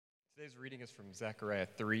Today's reading is from Zechariah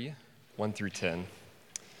 3, 1 through 10.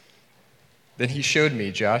 Then he showed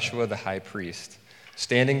me Joshua the high priest,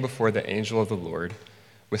 standing before the angel of the Lord,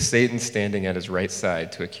 with Satan standing at his right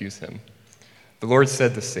side to accuse him. The Lord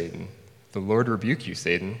said to Satan, "The Lord rebuke you,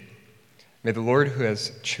 Satan. May the Lord who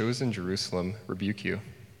has chosen Jerusalem rebuke you.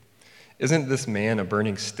 Isn't this man a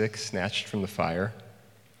burning stick snatched from the fire?"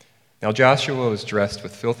 Now Joshua was dressed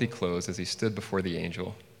with filthy clothes as he stood before the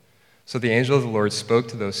angel. So the angel of the Lord spoke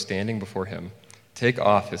to those standing before him, "Take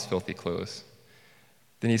off his filthy clothes."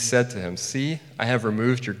 Then he said to him, "See, I have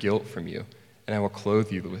removed your guilt from you, and I will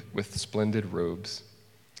clothe you with splendid robes."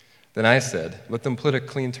 Then I said, "Let them put a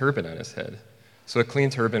clean turban on his head." So a clean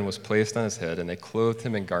turban was placed on his head, and they clothed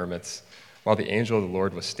him in garments, while the angel of the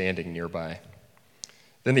Lord was standing nearby.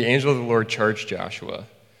 Then the angel of the Lord charged Joshua,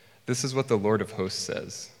 "This is what the Lord of hosts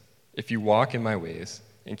says. If you walk in my ways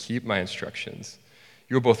and keep my instructions,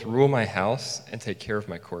 you will both rule my house and take care of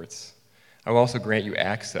my courts. I will also grant you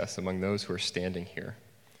access among those who are standing here.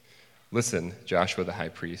 Listen, Joshua the high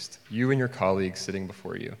priest, you and your colleagues sitting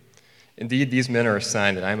before you. Indeed, these men are a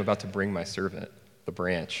sign that I am about to bring my servant, the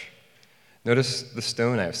branch. Notice the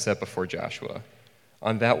stone I have set before Joshua.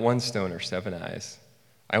 On that one stone are 7 eyes.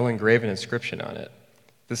 I will engrave an inscription on it.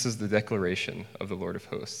 This is the declaration of the Lord of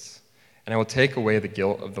hosts. And I will take away the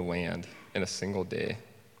guilt of the land in a single day.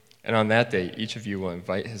 And on that day, each of you will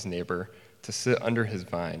invite his neighbor to sit under his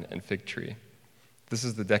vine and fig tree. This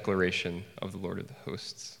is the declaration of the Lord of the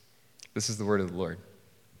hosts." This is the word of the Lord.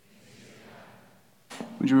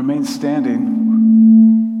 Would you remain standing?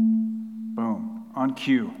 Boom. On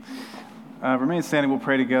cue. Remain standing. We'll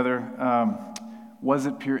pray together. Was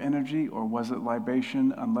it pure energy or was it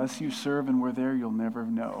libation? Unless you serve and were there, you'll never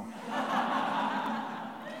know.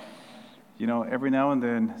 You know, every now and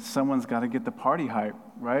then, someone's got to get the party hype,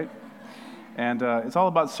 right? And it's all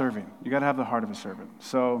about serving. You got to have the heart of a servant.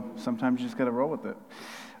 So sometimes you just got to roll with it.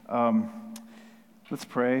 Let's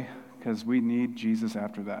pray, because we need Jesus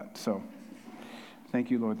after that. So thank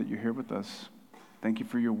you, Lord, that you're here with us. Thank you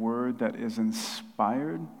for your word that is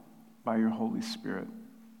inspired by your Holy Spirit.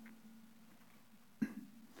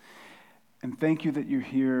 And thank you that you're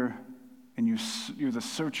here and you're the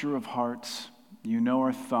searcher of hearts. You know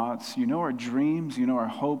our thoughts, you know our dreams, you know our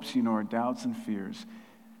hopes, you know our doubts and fears.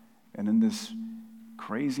 And in this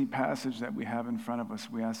crazy passage that we have in front of us,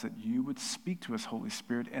 we ask that you would speak to us, Holy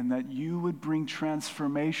Spirit, and that you would bring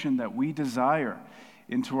transformation that we desire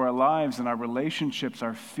into our lives and our relationships,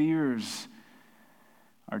 our fears,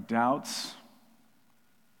 our doubts,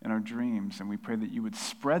 and our dreams. And we pray that you would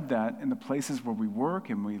spread that in the places where we work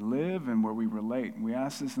and we live and where we relate. And we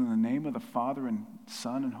ask this in the name of the Father and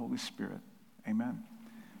Son and Holy Spirit. Amen.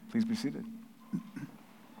 Please be seated.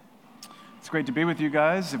 It's great to be with you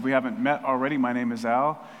guys. If we haven't met already, my name is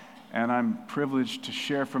Al, and I'm privileged to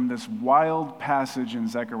share from this wild passage in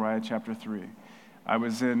Zechariah chapter 3. I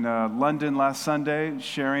was in London last Sunday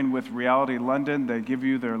sharing with Reality London. They give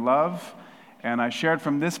you their love, and I shared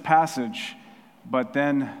from this passage, but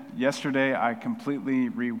then yesterday I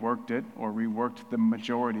completely reworked the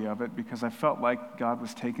majority of it, because I felt like God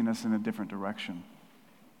was taking us in a different direction.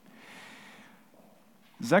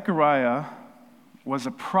 Zechariah was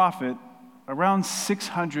a prophet around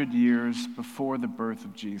 600 years before the birth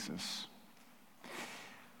of Jesus.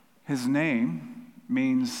 His name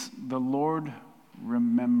means the Lord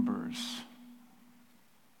remembers.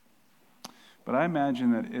 But I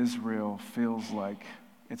imagine that Israel feels like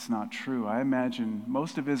it's not true. I imagine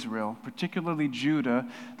most of Israel, particularly Judah,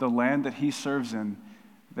 the land that he serves in,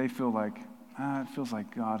 they feel like, it feels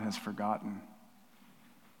like God has forgotten.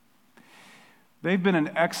 They've been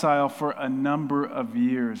in exile for a number of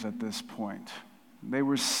years at this point. They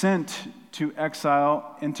were sent to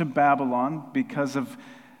exile into Babylon because of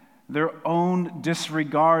their own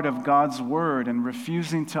disregard of God's word and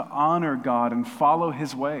refusing to honor God and follow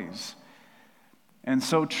his ways. And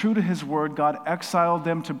so, true to his word, God exiled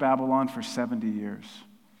them to Babylon for 70 years.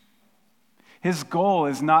 His goal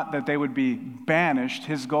is not that they would be banished.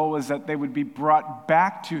 His goal is that they would be brought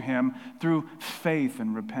back to him through faith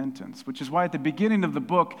and repentance, which is why at the beginning of the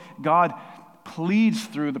book, God pleads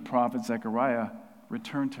through the prophet Zechariah,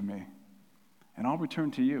 "Return to me, and I'll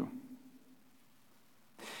return to you."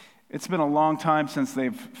 It's been a long time since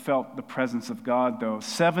they've felt the presence of God, though.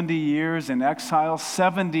 70 years in exile,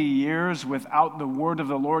 70 years without the word of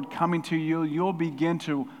the Lord coming to you, you'll begin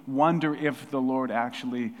to wonder if the Lord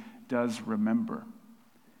actually does remember.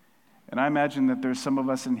 And I imagine that there's some of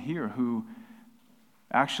us in here who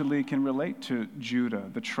actually can relate to Judah,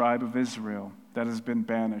 the tribe of Israel that has been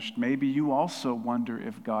banished. Maybe you also wonder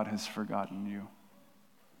if God has forgotten you.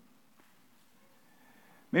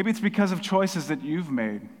 Maybe it's because of choices that you've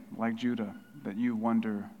made like Judah, that you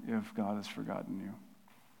wonder if God has forgotten you.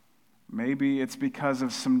 Maybe it's because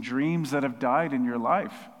of some dreams that have died in your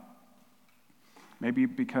life. Maybe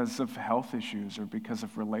because of health issues or because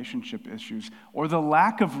of relationship issues or the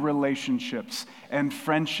lack of relationships and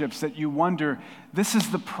friendships that you wonder, this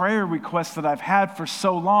is the prayer request that I've had for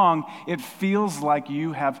so long, it feels like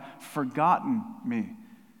you have forgotten me.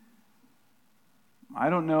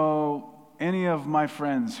 I don't know any of my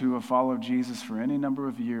friends who have followed Jesus for any number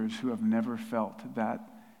of years who have never felt that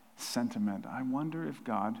sentiment. I wonder if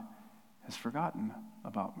God has forgotten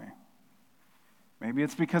about me. Maybe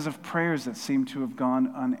it's because of prayers that seem to have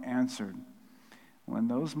gone unanswered. Well, in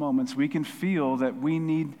those moments, we can feel that we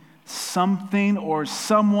need something or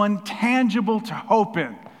someone tangible to hope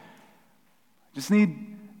in. I just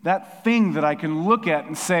need that thing that I can look at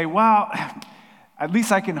and say, wow, at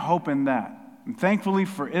least I can hope in that. And thankfully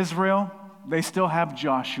for Israel, they still have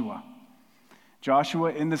Joshua. Joshua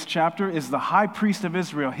in this chapter is the high priest of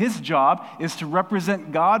Israel. His job is to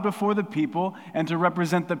represent God before the people and to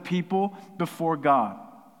represent the people before God.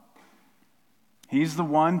 He's the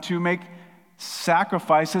one to make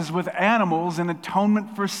sacrifices with animals in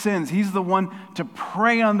atonement for sins. He's the one to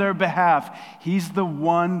pray on their behalf. He's the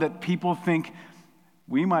one that people think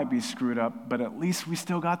we might be screwed up, but at least we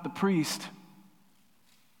still got the priest.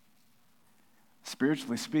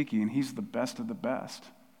 Spiritually speaking, he's the best of the best.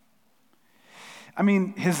 I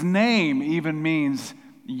mean, his name even means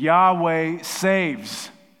Yahweh saves.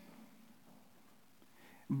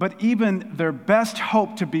 But even their best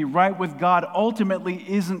hope to be right with God ultimately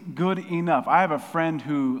isn't good enough. I have a friend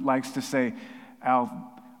who likes to say,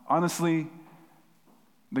 Al, honestly,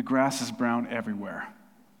 the grass is brown everywhere.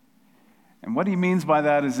 And what he means by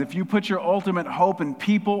that is if you put your ultimate hope in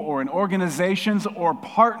people or in organizations or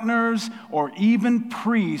partners or even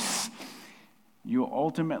priests, you'll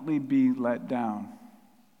ultimately be let down.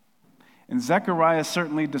 And Zechariah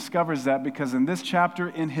certainly discovers that because in this chapter,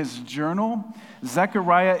 in his journal,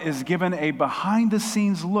 Zechariah is given a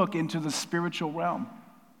behind-the-scenes look into the spiritual realm.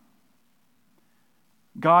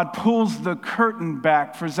 God pulls the curtain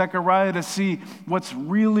back for Zechariah to see what's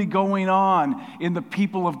really going on in the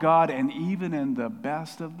people of God and even in the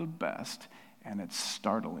best of the best, and it's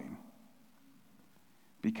startling.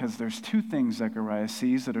 Because there's two things Zechariah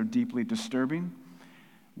sees that are deeply disturbing.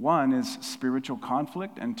 One is spiritual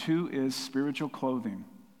conflict, and two is spiritual clothing.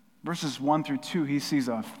 Verses 1 through 2, he sees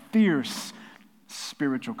a fierce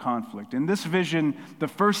spiritual conflict. In this vision, the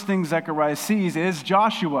first thing Zechariah sees is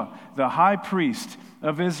Joshua, the high priest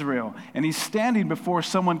of Israel. And he's standing before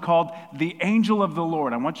someone called the angel of the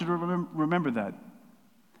Lord. I want you to remember that.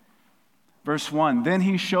 Verse 1, then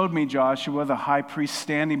he showed me Joshua, the high priest,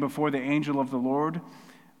 standing before the angel of the Lord,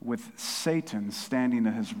 with Satan standing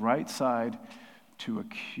at his right side to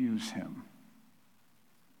accuse him.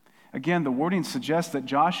 Again, the wording suggests that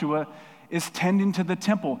Joshua is tending to the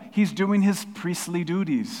temple. He's doing his priestly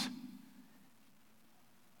duties.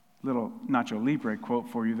 Little Nacho Libre quote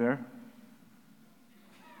for you there.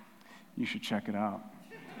 You should check it out.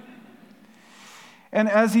 And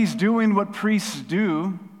as he's doing what priests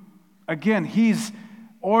do, again, he's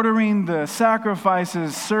ordering the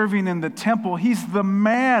sacrifices, serving in the temple. He's the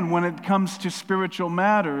man when it comes to spiritual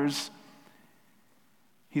matters.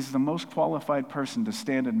 He's the most qualified person to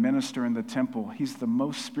stand and minister in the temple. He's the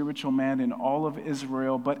most spiritual man in all of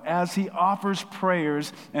Israel. But as he offers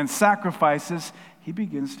prayers and sacrifices, he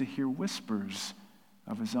begins to hear whispers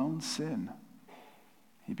of his own sin.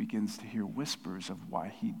 He begins to hear whispers of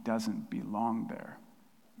why he doesn't belong there.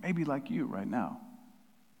 Maybe like you right now.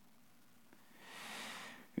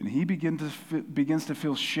 And he begins to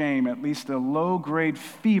feel shame, at least a low-grade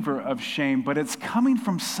fever of shame, but it's coming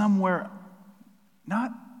from somewhere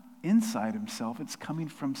not inside himself, it's coming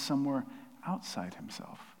from somewhere outside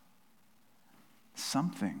himself.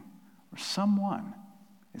 Something or someone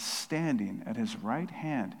is standing at his right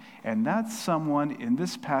hand, and that someone in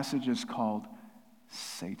this passage is called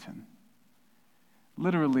Satan.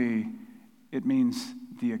 Literally, it means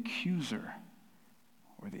the accuser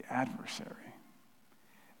or the adversary.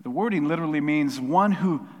 The wording literally means one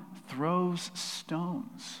who throws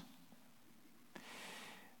stones.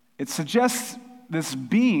 It suggests this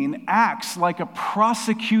being acts like a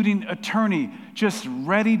prosecuting attorney, just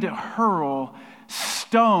ready to hurl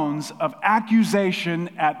stones of accusation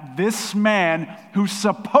at this man who's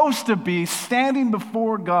supposed to be standing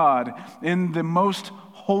before God in the most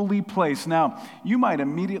holy place. Now, you might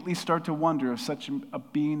immediately start to wonder if such a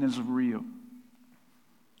being is real.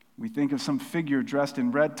 We think of some figure dressed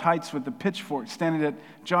in red tights with a pitchfork standing at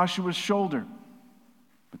Joshua's shoulder.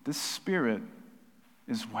 But this spirit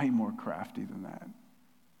is way more crafty than that.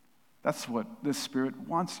 That's what this Spirit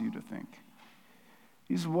wants you to think.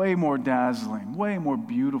 He's way more dazzling, way more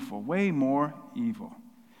beautiful, way more evil.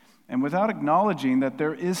 And without acknowledging that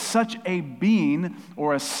there is such a being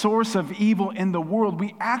or a source of evil in the world,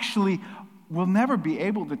 we actually will never be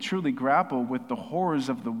able to truly grapple with the horrors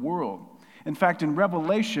of the world. In fact, in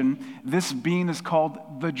Revelation, this being is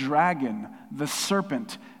called the dragon, the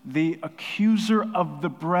serpent, the accuser of the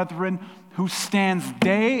brethren, who stands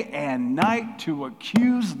day and night to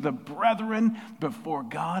accuse the brethren before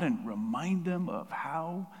God and remind them of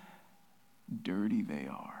how dirty they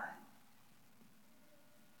are.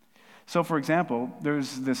 So, for example,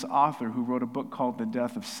 there's this author who wrote a book called The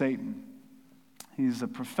Death of Satan. He's a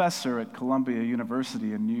professor at Columbia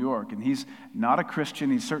University in New York, and he's not a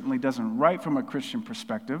Christian. He certainly doesn't write from a Christian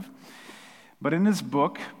perspective. But in his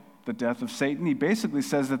book, The Death of Satan, he basically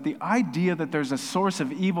says that the idea that there's a source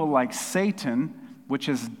of evil like Satan, which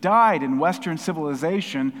has died in Western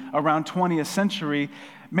civilization around 20th century,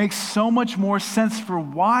 makes so much more sense for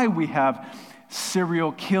why we have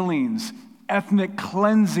serial killings, ethnic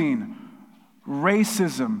cleansing,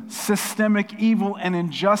 racism, systemic evil and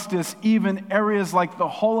injustice, even areas like the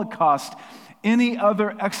Holocaust. Any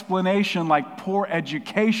other explanation like poor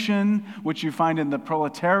education, which you find in the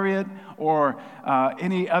proletariat, or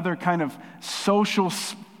any other kind of social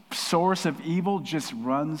source of evil just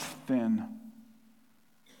runs thin.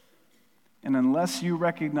 And unless you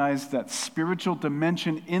recognize that spiritual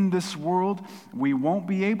dimension in this world, we won't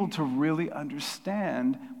be able to really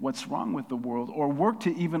understand what's wrong with the world or work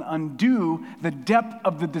to even undo the depth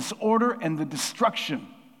of the disorder and the destruction.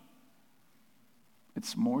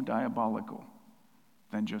 It's more diabolical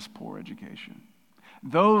than just poor education.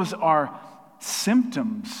 Those are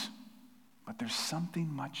symptoms, but there's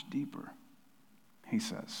something much deeper, he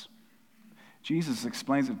says. Jesus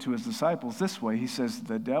explains it to his disciples this way. He says,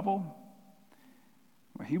 the devil,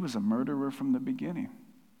 well, he was a murderer from the beginning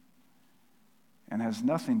and has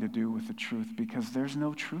nothing to do with the truth because there's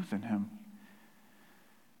no truth in him.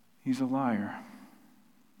 He's a liar,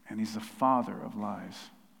 and he's the father of lies.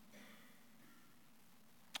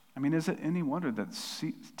 I mean, is it any wonder that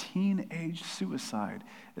teenage suicide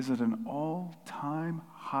is at an all-time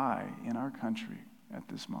high in our country at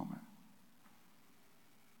this moment?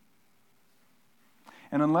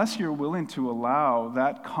 And unless you're willing to allow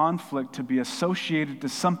that conflict to be associated to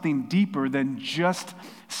something deeper than just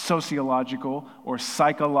sociological or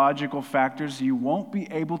psychological factors, you won't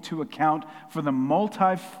be able to account for the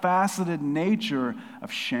multifaceted nature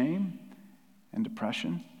of shame and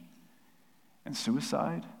depression and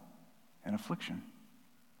suicide and affliction.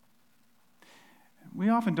 We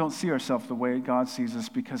often don't see ourselves the way God sees us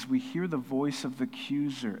because we hear the voice of the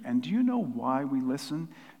accuser. And do you know why we listen?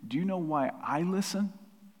 Do you know why I listen?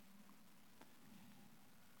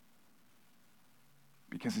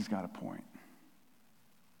 Because he's got a point.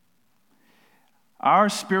 Our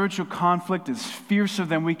spiritual conflict is fiercer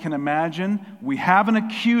than we can imagine. We have an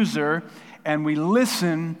accuser, and we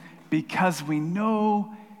listen because we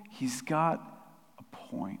know he's got a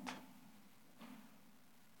point.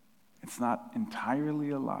 It's not entirely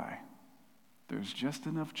a lie. There's just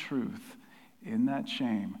enough truth in that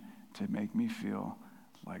shame to make me feel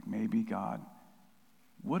like maybe God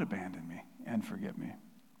would abandon me and forgive me.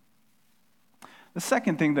 The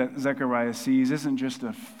second thing that Zechariah sees isn't just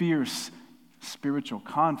a fierce spiritual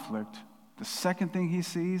conflict. The second thing he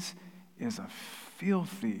sees is a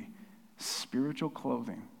filthy spiritual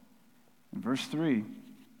clothing. In verse 3,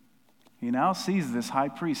 he now sees this high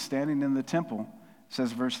priest standing in the temple. It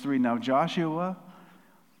says, verse 3, now Joshua,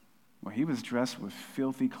 well, he was dressed with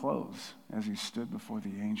filthy clothes as he stood before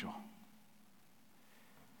the angel.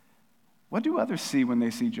 What do others see when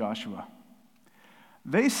they see Joshua?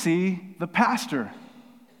 They see the pastor.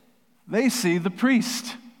 They see the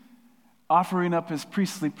priest offering up his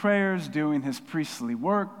priestly prayers, doing his priestly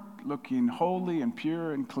work, looking holy and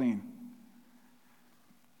pure and clean.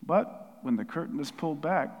 But when the curtain is pulled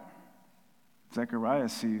back, Zechariah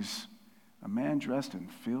sees a man dressed in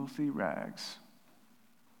filthy rags.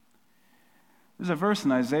 There's a verse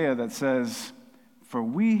in Isaiah that says, for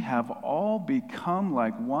we have all become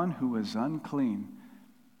like one who is unclean,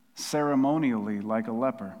 ceremonially like a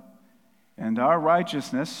leper. And our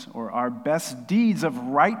righteousness, or our best deeds of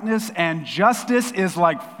rightness and justice, is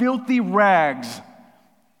like filthy rags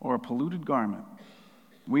or a polluted garment.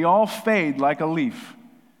 We all fade like a leaf,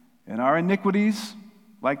 and our iniquities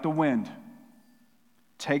like the wind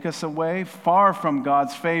take us away far from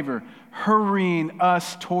God's favor, hurrying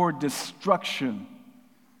us toward destruction.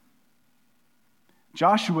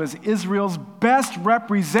 Joshua is Israel's best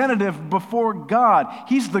representative before God.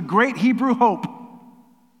 He's the great Hebrew hope.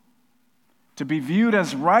 to be viewed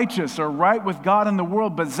as righteous or right with God in the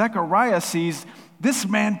world. But Zechariah sees this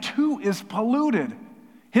man too is polluted.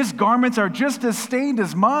 His garments are just as stained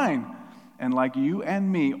as mine. And like you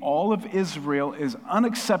and me, all of Israel is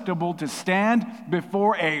unacceptable to stand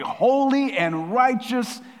before a holy and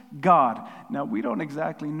righteous God. Now, we don't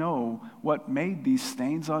exactly know what made these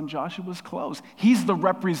stains on Joshua's clothes. He's the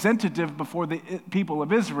representative before the people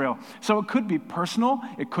of Israel. So it could be personal,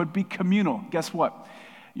 it could be communal. Guess what?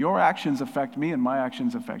 Your actions affect me and my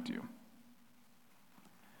actions affect you.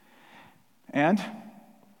 And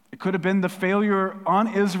it could have been the failure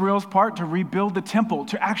on Israel's part to rebuild the temple,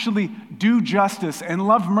 to actually do justice and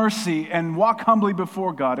love mercy and walk humbly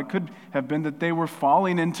before God. It could have been that they were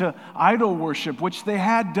falling into idol worship, which they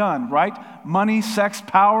had done, right? Money, sex,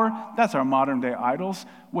 power, that's our modern day idols.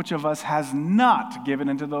 Which of us has not given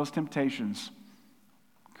into those temptations?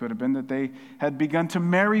 Could have been that they had begun to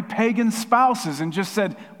marry pagan spouses and just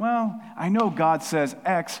said, well, I know God says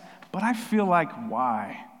X, but I feel like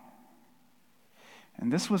Y.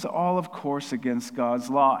 And this was all, of course, against God's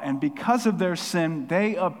law. And because of their sin,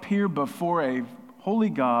 they appear before a holy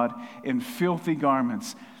God in filthy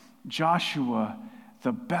garments. Joshua,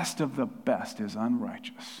 the best of the best, is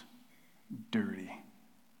unrighteous, dirty.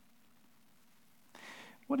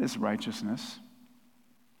 What is righteousness?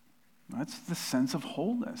 It's the sense of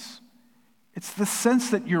wholeness. It's the sense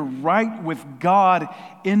that you're right with God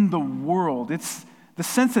in the world. It's the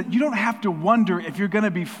sense that you don't have to wonder if you're going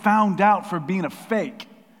to be found out for being a fake.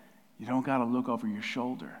 You don't got to look over your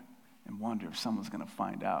shoulder and wonder if someone's going to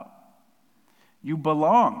find out. You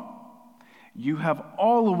belong. You have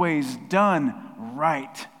always done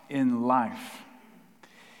right in life.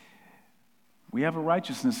 We have a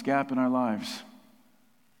righteousness gap in our lives.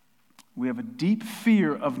 We have a deep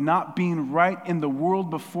fear of not being right in the world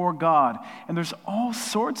before God. And there's all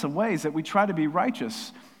sorts of ways that we try to be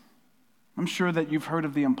righteous. I'm sure that you've heard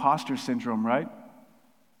of the imposter syndrome, right?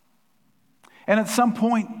 And at some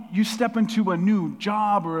point, you step into a new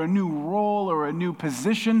job or a new role or a new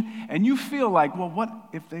position, and you feel like, well, what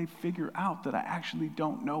if they figure out that I actually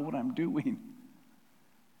don't know what I'm doing?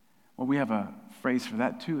 Well, we have a phrase for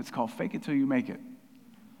that too. It's called fake it till you make it.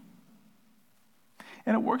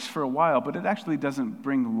 And it works for a while, but it actually doesn't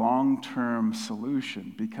bring long-term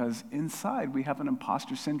solution, because inside we have an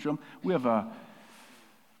imposter syndrome. We have a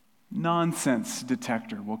nonsense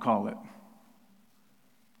detector, we'll call it.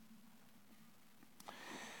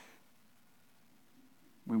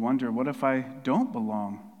 We wonder, what if I don't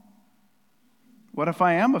belong? What if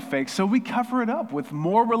I am a fake? So we cover it up with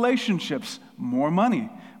more relationships, more money,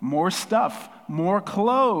 more stuff, more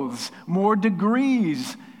clothes, more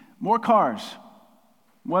degrees, more cars.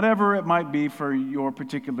 Whatever it might be for your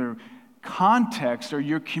particular context or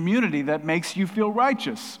your community that makes you feel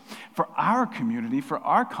righteous. For our community, for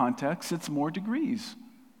our context, it's more degrees.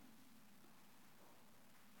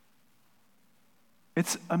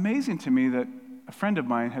 It's amazing to me that a friend of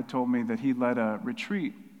mine had told me that he led a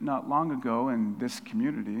retreat not long ago in this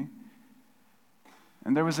community.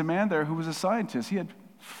 And there was a man there who was a scientist. He had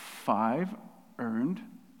 5 earned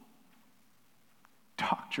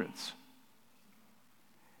doctorates.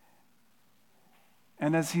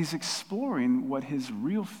 And as he's exploring what his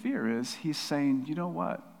real fear is, he's saying, you know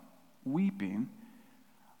what? Weeping,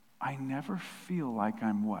 I never feel like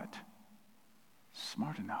I'm what?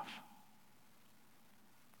 Smart enough.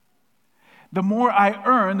 The more I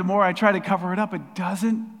earn, the more I try to cover it up, it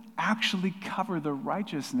doesn't actually cover the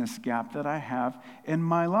righteousness gap that I have in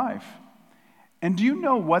my life. And do you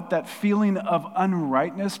know what that feeling of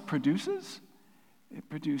unrightness produces? It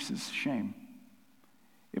produces shame.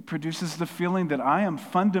 It produces the feeling that I am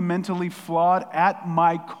fundamentally flawed at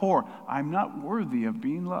my core. I'm not worthy of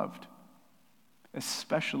being loved,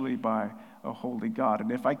 especially by a holy God. And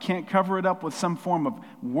if I can't cover it up with some form of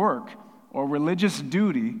work or religious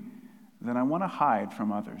duty, then I want to hide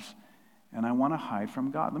from others, and I want to hide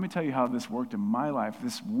from God. Let me tell you how this worked in my life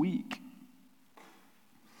this week.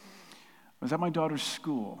 I was at my daughter's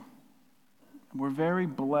school. We're very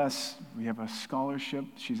blessed. We have a scholarship.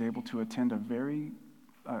 She's able to attend a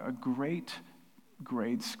great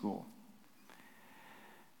grade school.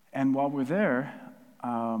 And while we're there,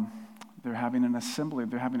 they're having an assembly.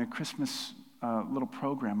 They're having a Christmas little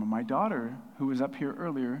program. And my daughter, who was up here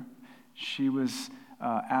earlier, she was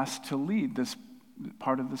asked to lead this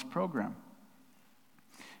part of this program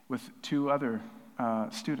with 2 other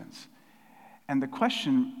students. And the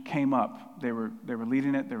question came up. They were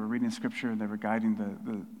leading it. They were reading scripture, and they were guiding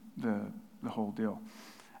the whole deal.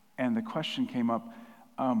 And the question came up,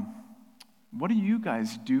 what do you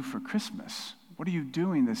guys do for Christmas? What are you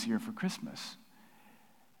doing this year for Christmas?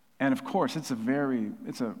 And of course, it's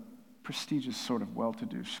a prestigious sort of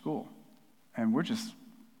well-to-do school. And we're just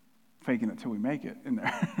faking it till we make it in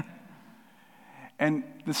there. And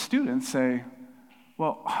the students say,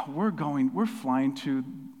 well, we're flying to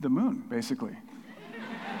the moon, basically.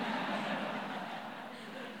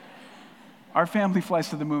 Our family flies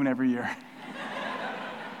to the moon every year.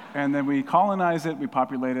 And then we colonize it, we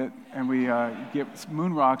populate it, and we get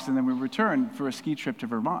moon rocks, and then we return for a ski trip to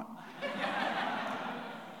Vermont.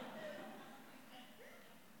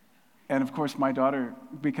 And of course, my daughter,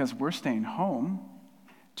 because we're staying home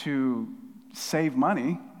to save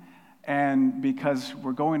money, and because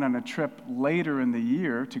we're going on a trip later in the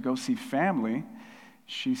year to go see family,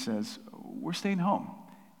 she says, we're staying home,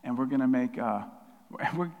 and we're going to make,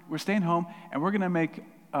 we're staying home, and we're going to make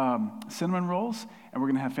cinnamon rolls, and we're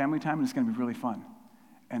going to have family time, and it's going to be really fun.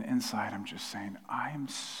 And inside, I'm just saying, I am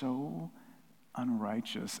so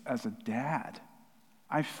unrighteous as a dad.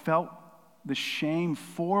 I felt the shame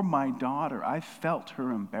for my daughter. I felt her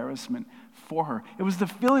embarrassment for her. It was the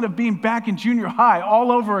feeling of being back in junior high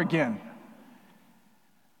all over again.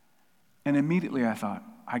 And immediately I thought,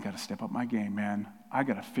 I got to step up my game, man. I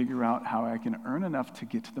got to figure out how I can earn enough to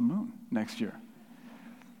get to the moon next year.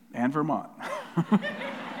 And Vermont.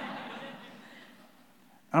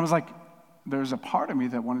 And I was like, there's a part of me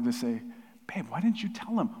that wanted to say, babe, why didn't you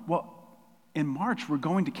tell him? Well, in March, we're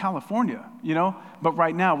going to California, but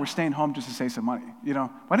right now we're staying home just to save some money,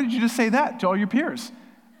 Why didn't you just say that to all your peers?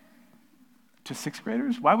 To sixth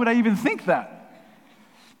graders? Why would I even think that?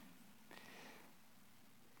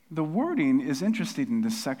 The wording is interesting in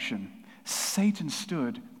this section. Satan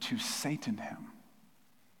stood to Satan him.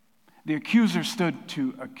 The accuser stood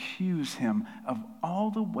to accuse him of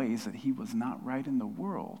all the ways that he was not right in the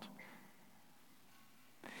world.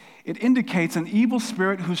 It indicates an evil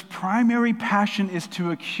spirit whose primary passion is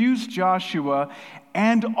to accuse Joshua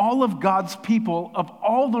and all of God's people of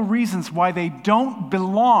all the reasons why they don't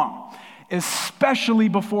belong, especially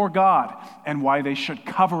before God, and why they should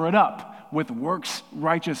cover it up with works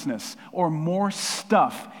righteousness or more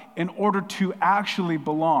stuff in order to actually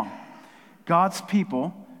belong. God's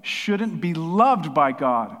people shouldn't be loved by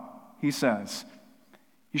God, he says.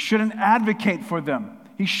 You shouldn't advocate for them.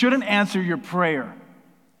 He shouldn't answer your prayer.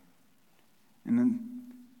 And then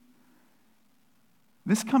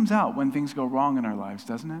this comes out when things go wrong in our lives,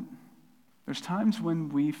 doesn't it? There's times when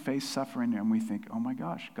we face suffering and we think, oh my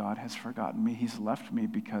gosh, God has forgotten me. He's left me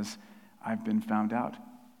because I've been found out.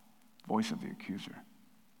 Voice of the accuser.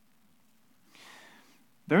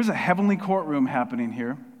 There's a heavenly courtroom happening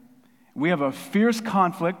here. We have a fierce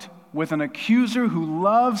conflict with an accuser who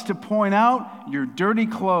loves to point out your dirty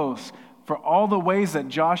clothes for all the ways that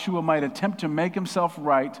Joshua might attempt to make himself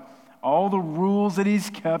right, all the rules that he's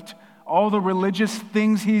kept, all the religious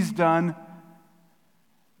things he's done.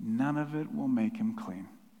 None of it will make him clean.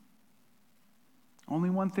 Only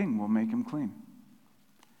one thing will make him clean.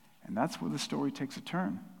 And that's where the story takes a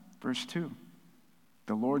turn. Verse 2.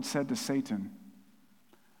 The Lord said to Satan,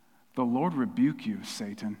 "The Lord rebuke you,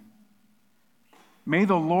 Satan. May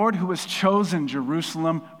the Lord who has chosen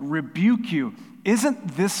Jerusalem rebuke you.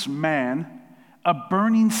 Isn't this man a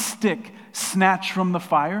burning stick snatched from the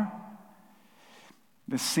fire?"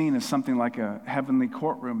 This scene is something like a heavenly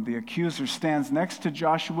courtroom. The accuser stands next to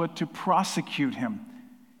Joshua to prosecute him.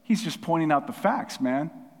 He's just pointing out the facts,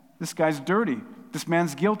 man. This guy's dirty. This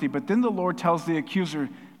man's guilty. But then the Lord tells the accuser,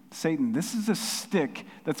 Satan, this is a stick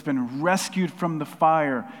that's been rescued from the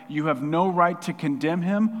fire. You have no right to condemn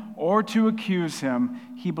him or to accuse him.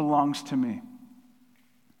 He belongs to me.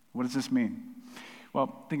 What does this mean?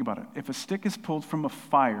 Well, think about it. If a stick is pulled from a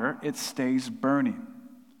fire, it stays burning.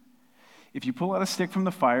 If you pull out a stick from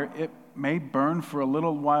the fire, it may burn for a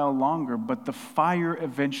little while longer, but the fire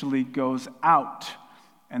eventually goes out.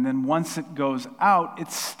 And then once it goes out,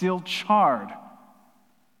 it's still charred.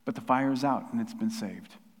 But the fire is out and it's been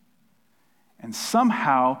saved. And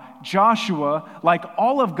somehow, Joshua, like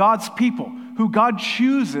all of God's people, who God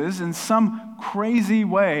chooses in some crazy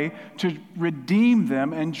way to redeem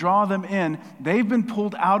them and draw them in, they've been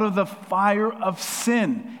pulled out of the fire of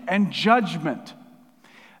sin and judgment.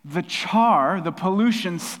 The char, the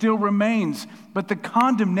pollution still remains, but the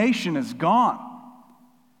condemnation is gone.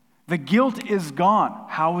 The guilt is gone.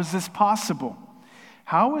 How is this possible?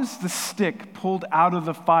 How is the stick pulled out of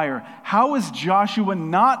the fire? How is Joshua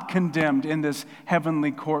not condemned in this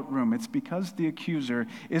heavenly courtroom? It's because the accuser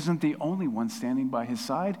isn't the only one standing by his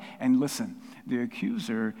side. And listen, the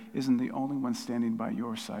accuser isn't the only one standing by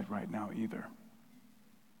your side right now either.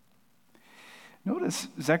 Notice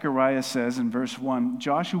Zechariah says in verse 1,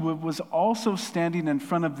 Joshua was also standing in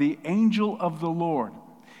front of the angel of the Lord.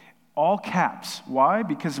 all caps. Why?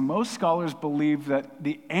 Because most scholars believe that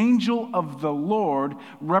the angel of the Lord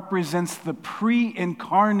represents the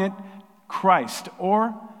pre-incarnate Christ,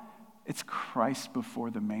 or it's Christ before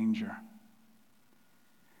the manger.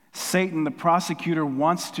 Satan, the prosecutor,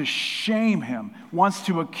 wants to shame him, wants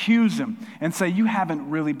to accuse him, and say, you haven't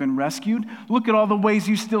really been rescued. Look at all the ways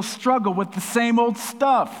you still struggle with the same old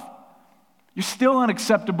stuff. You're still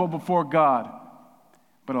unacceptable before God.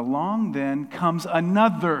 But along then comes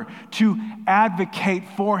another to advocate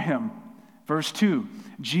for him. Verse 2,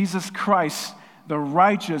 Jesus Christ, the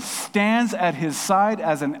righteous, stands at his side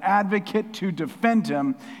as an advocate to defend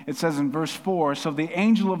him. It says in verse 4, so the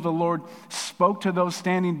angel of the Lord spoke to those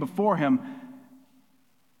standing before him,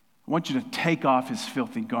 I want you to take off his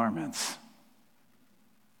filthy garments.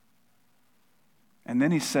 And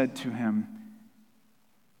then he said to him,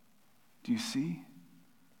 do you see?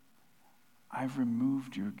 I've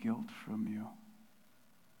removed your guilt from you,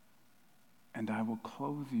 and I will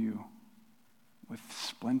clothe you with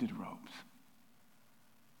splendid robes.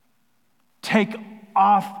 Take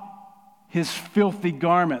off his filthy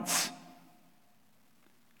garments.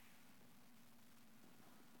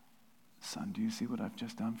 Son, do you see what I've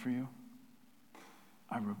just done for you?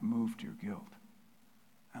 I removed your guilt,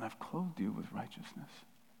 and I've clothed you with righteousness.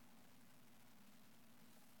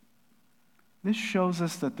 This shows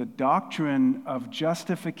us that the doctrine of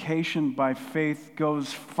justification by faith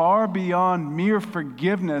goes far beyond mere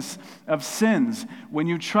forgiveness of sins. When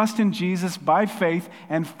you trust in Jesus by faith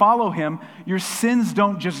and follow him, your sins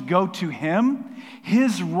don't just go to him.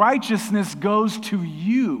 His righteousness goes to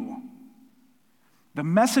you. The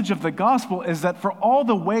message of the gospel is that for all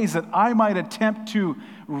the ways that I might attempt to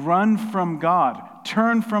run from God,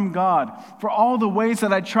 turn from God, for all the ways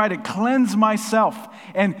that I try to cleanse myself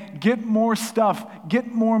and get more stuff, get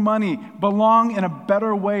more money, belong in a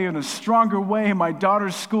better way, in a stronger way in my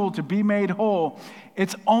daughter's school to be made whole,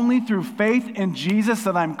 it's only through faith in Jesus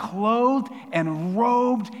that I'm clothed and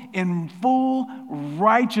robed in full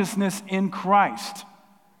righteousness in Christ.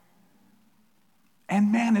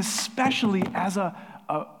 And man, especially as a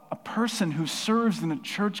person who serves in a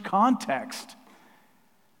church context,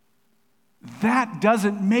 that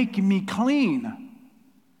doesn't make me clean.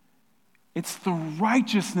 It's the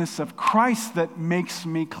righteousness of Christ that makes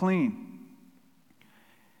me clean.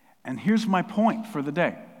 And here's my point for the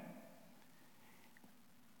day.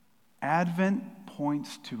 Advent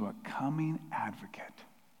points to a coming advocate,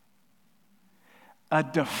 a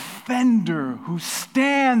defender who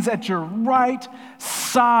stands at your right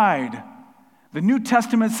side. The New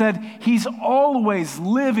Testament said he's always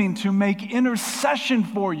living to make intercession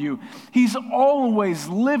for you. He's always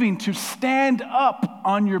living to stand up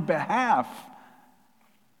on your behalf.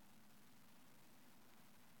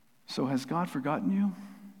 So has God forgotten you?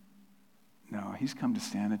 No, he's come to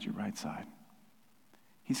stand at your right side.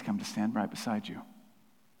 He's come to stand right beside you.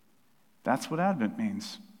 That's what Advent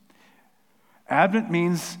means. Advent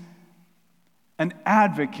means an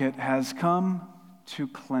advocate has come to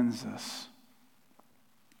cleanse us.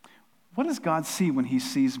 What does God see when he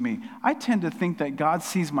sees me? I tend to think that God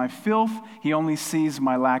sees my filth. He only sees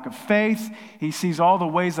my lack of faith. He sees all the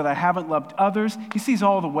ways that I haven't loved others. He sees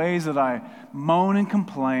all the ways that I moan and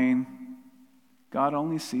complain. God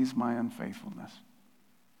only sees my unfaithfulness.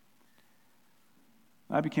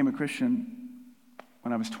 I became a Christian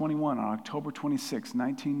when I was 21 on October 26,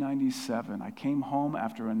 1997. I came home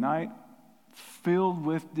after a night filled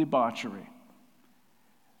with debauchery.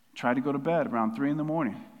 Tried to go to bed around 3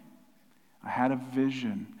 a.m. I had a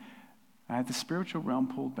vision. I had the spiritual realm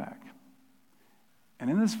pulled back. And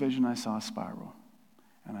in this vision, I saw a spiral.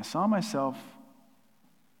 And I saw myself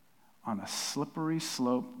on a slippery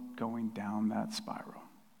slope going down that spiral.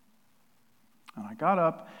 And I got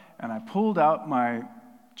up and I pulled out my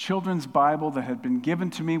children's Bible that had been given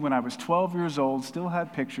to me when I was 12 years old, still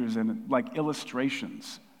had pictures in it, like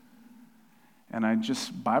illustrations. And I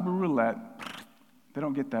just, Bible roulette, they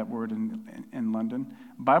don't get that word in London,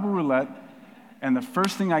 Bible roulette, and the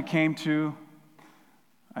first thing I came to,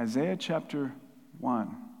 Isaiah chapter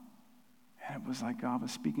 1. And it was like God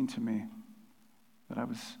was speaking to me that I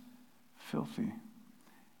was filthy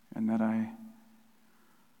and that I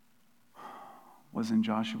was in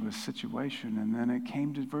Joshua's situation. And then it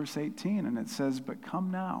came to verse 18 and it says, but come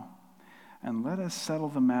now and let us settle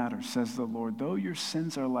the matter, says the Lord. Though your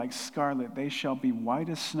sins are like scarlet, they shall be white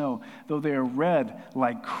as snow. Though they are red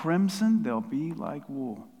like crimson, they'll be like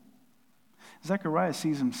wool. Zechariah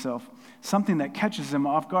sees himself, something that catches him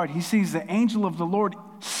off guard. He sees the angel of the Lord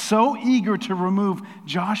so eager to remove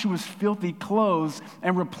Joshua's filthy clothes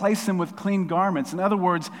and replace them with clean garments. In other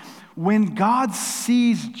words, when God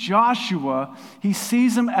sees Joshua, he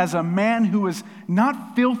sees him as a man who is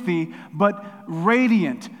not filthy, but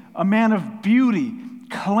radiant, a man of beauty,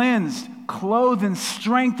 cleansed, clothed in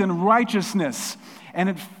strength and righteousness. And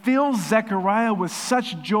it fills Zechariah with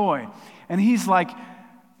such joy. And he's like,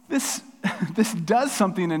 this does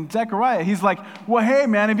something in Zechariah. He's like, well, hey,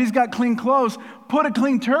 man, if he's got clean clothes, put a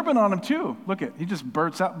clean turban on him too. Look at, he just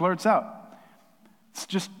blurts out.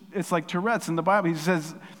 It's like Tourette's in the Bible. He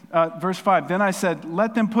says, verse 5, then I said,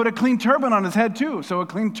 let them put a clean turban on his head too. So a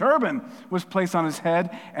clean turban was placed on his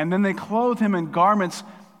head, and then they clothed him in garments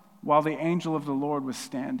while the angel of the Lord was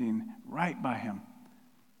standing right by him.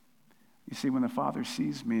 You see, when the Father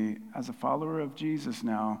sees me as a follower of Jesus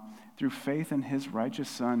now, through faith in his righteous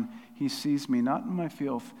Son, he sees me not in my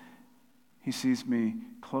filth, he sees me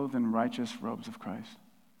clothed in righteous robes of Christ.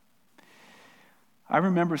 I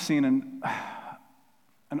remember seeing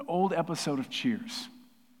an old episode of Cheers.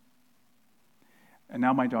 And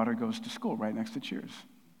now my daughter goes to school right next to Cheers.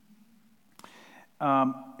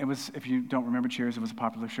 It was, if you don't remember Cheers, it was a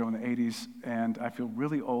popular show in the 80s, and I feel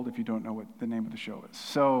really old if you don't know what the name of the show is.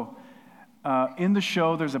 So in the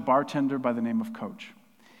show, there's a bartender by the name of Coach.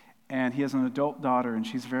 And he has an adult daughter, and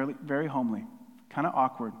she's very, very homely, kind of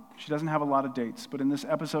awkward. She doesn't have a lot of dates, but in this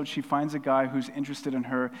episode, she finds a guy who's interested in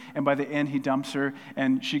her, and by the end, he dumps her,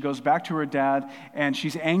 and she goes back to her dad, and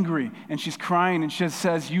she's angry, and she's crying, and she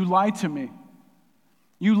says, you lied to me.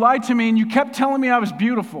 You lied to me, and you kept telling me I was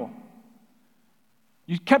beautiful.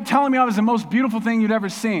 You kept telling me I was the most beautiful thing you'd ever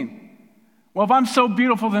seen. Well, if I'm so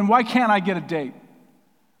beautiful, then why can't I get a date?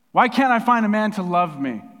 Why can't I find a man to love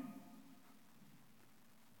me?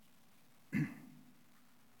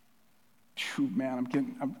 Phew, man,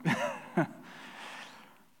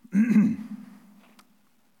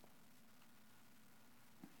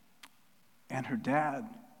 And her dad,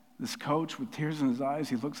 this Coach with tears in his eyes,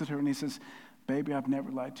 he looks at her and he says, baby, I've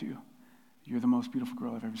never lied to you. You're the most beautiful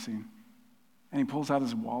girl I've ever seen. And he pulls out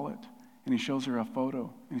his wallet and he shows her a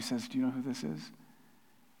photo and he says, do you know who this is?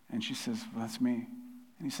 And she says, well, that's me.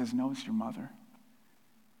 And he says, no, it's your mother.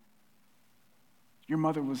 Your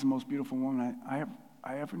mother was the most beautiful woman I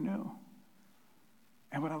ever knew.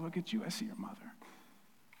 And when I look at you, I see your mother.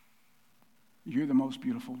 You're the most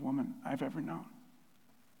beautiful woman I've ever known.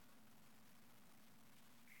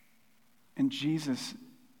 And Jesus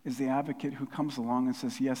is the advocate who comes along and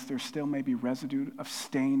says, yes, there still may be residue of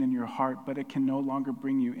stain in your heart, but it can no longer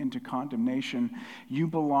bring you into condemnation. You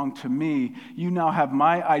belong to me. You now have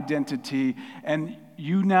my identity, and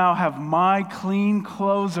you now have my clean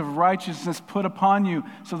clothes of righteousness put upon you,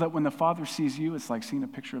 so that when the Father sees you, it's like seeing a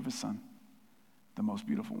picture of his Son, the most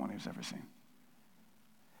beautiful one he's ever seen.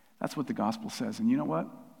 That's what the gospel says. And you know what?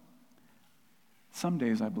 Some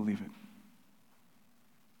days I believe it.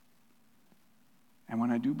 And when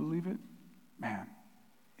I do believe it, man,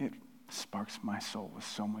 it sparks my soul with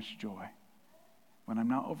so much joy. When I'm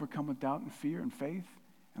not overcome with doubt and fear and faith,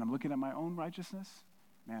 and I'm looking at my own righteousness,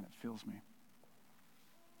 man, it fills me.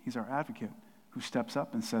 He's our advocate who steps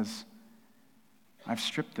up and says, I've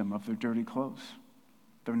stripped them of their dirty clothes.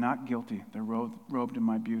 They're not guilty. They're robed in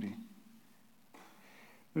my beauty.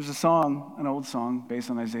 There's a song, an old song based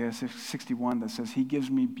on Isaiah 61 that says, he gives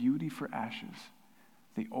me beauty for ashes,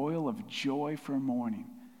 the oil of joy for mourning,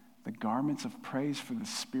 the garments of praise for the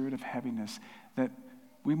spirit of heaviness, that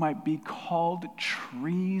we might be called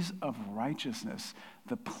trees of righteousness,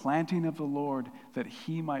 the planting of the Lord, that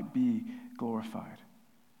he might be glorified.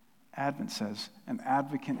 Advent says, an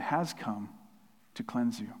advocate has come to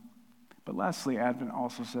cleanse you. But lastly, Advent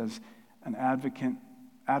also says, an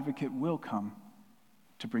advocate will come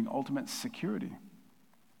to bring ultimate security.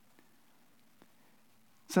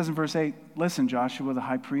 It says in verse 8, listen, Joshua the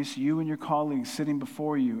high priest, you and your colleagues sitting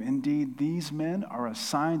before you, indeed, these men are a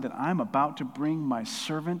sign that I'm about to bring my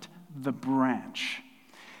servant, the branch.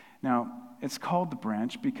 Now, it's called the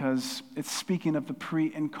branch because it's speaking of the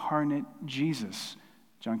pre-incarnate Jesus.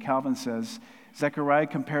 John Calvin says, Zechariah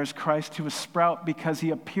compares Christ to a sprout because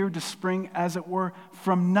he appeared to spring, as it were,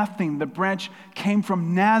 from nothing. The branch came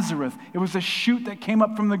from Nazareth. It was a shoot that came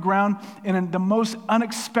up from the ground in the most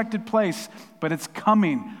unexpected place, but it's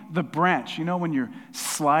coming, the branch. You know, when you're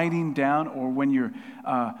sliding down or when you're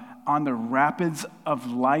on the rapids of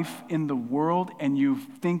life in the world and you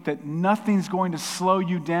think that nothing's going to slow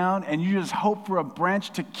you down and you just hope for a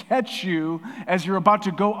branch to catch you as you're about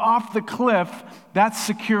to go off the cliff, that's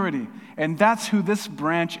security. And that's who this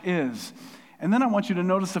branch is. And then I want you to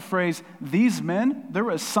notice the phrase, these men,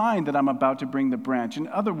 they're a sign that I'm about to bring the branch. In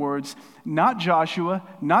other words, not Joshua,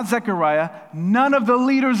 not Zechariah, none of the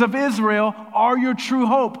leaders of Israel are your true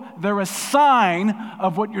hope. They're a sign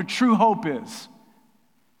of what your true hope is.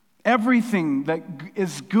 Everything that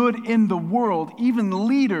is good in the world, even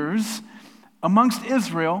leaders amongst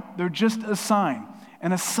Israel, they're just a sign.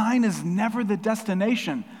 And a sign is never the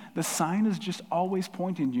destination. The sign is just always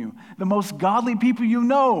pointing you. The most godly people you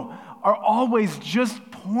know are always just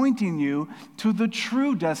pointing you to the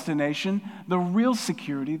true destination, the real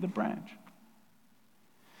security, the branch.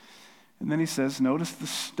 And then he says, notice the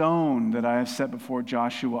stone that I have set before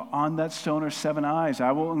Joshua. On that stone are 7 eyes.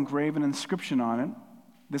 I will engrave an inscription on it.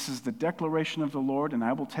 This is the declaration of the Lord, and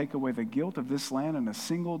I will take away the guilt of this land in a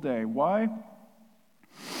single day. Why?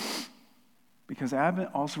 Because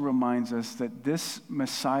Advent also reminds us that this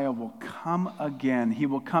Messiah will come again. He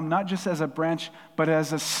will come not just as a branch, but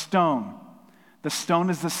as a stone. The stone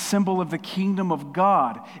is the symbol of the kingdom of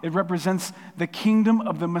God. It represents the kingdom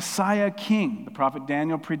of the Messiah King. The prophet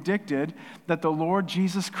Daniel predicted that the Lord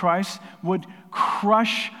Jesus Christ would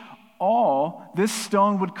crush all. This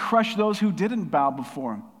stone would crush those who didn't bow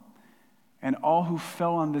before him. And all who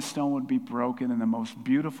fell on this stone would be broken in the most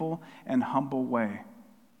beautiful and humble way.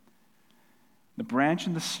 The branch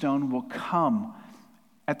and the stone will come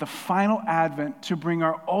at the final advent to bring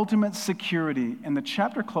our ultimate security. And the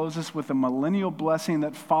chapter closes with a millennial blessing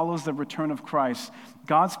that follows the return of Christ.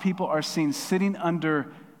 God's people are seen sitting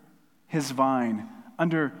under his vine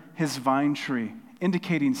tree,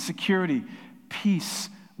 indicating security, peace,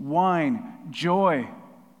 wine, joy.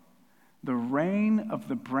 The reign of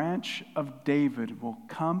the branch of David will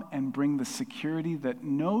come and bring the security that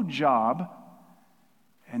no job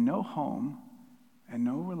and no home and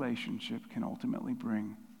no relationship can ultimately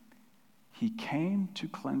bring. He came to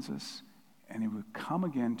cleanse us, and he would come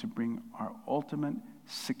again to bring our ultimate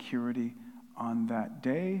security on that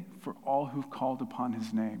day for all who've called upon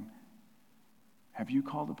his name. Have you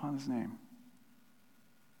called upon his name?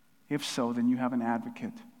 If so, then you have an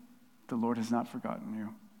advocate. The Lord has not forgotten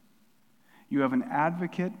you. You have an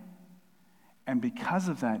advocate, and because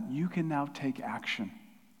of that, you can now take action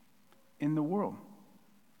in the world.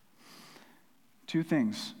 2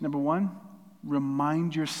 things. Number 1,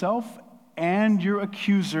 remind yourself and your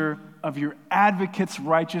accuser of your advocate's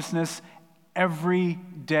righteousness every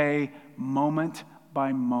day, moment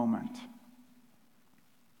by moment.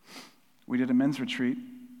 We did a men's retreat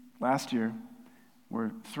last year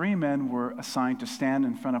where 3 men were assigned to stand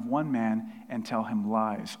in front of 1 man and tell him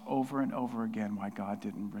lies over and over again why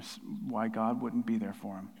God wouldn't be there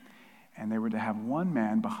for him. And they were to have 1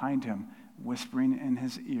 man behind him whispering in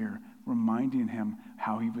his ear, reminding him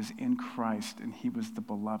how he was in Christ and he was the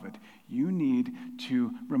beloved. You need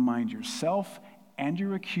to remind yourself and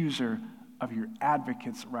your accuser of your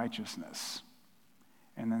advocate's righteousness.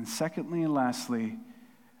 And then secondly and lastly,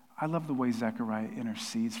 I love the way Zechariah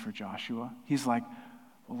intercedes for Joshua. He's like,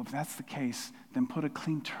 well, if that's the case, then put a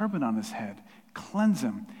clean turban on his head, cleanse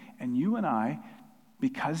him. And you and I,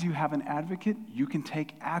 because you have an advocate, you can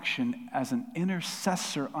take action as an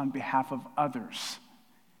intercessor on behalf of others.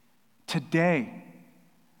 Today,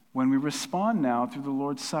 when we respond now through the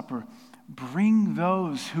Lord's Supper, bring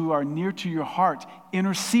those who are near to your heart,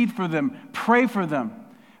 intercede for them, pray for them.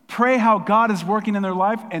 Pray how God is working in their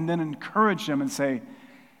life, and then encourage them and say,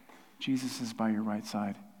 Jesus is by your right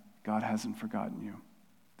side. God hasn't forgotten you.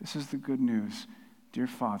 This is the good news. Dear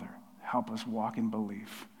Father, help us walk in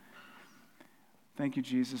belief. Thank you,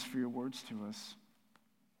 Jesus, for your words to us.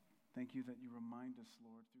 Thank you that you remind us,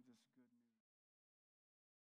 Lord, through this.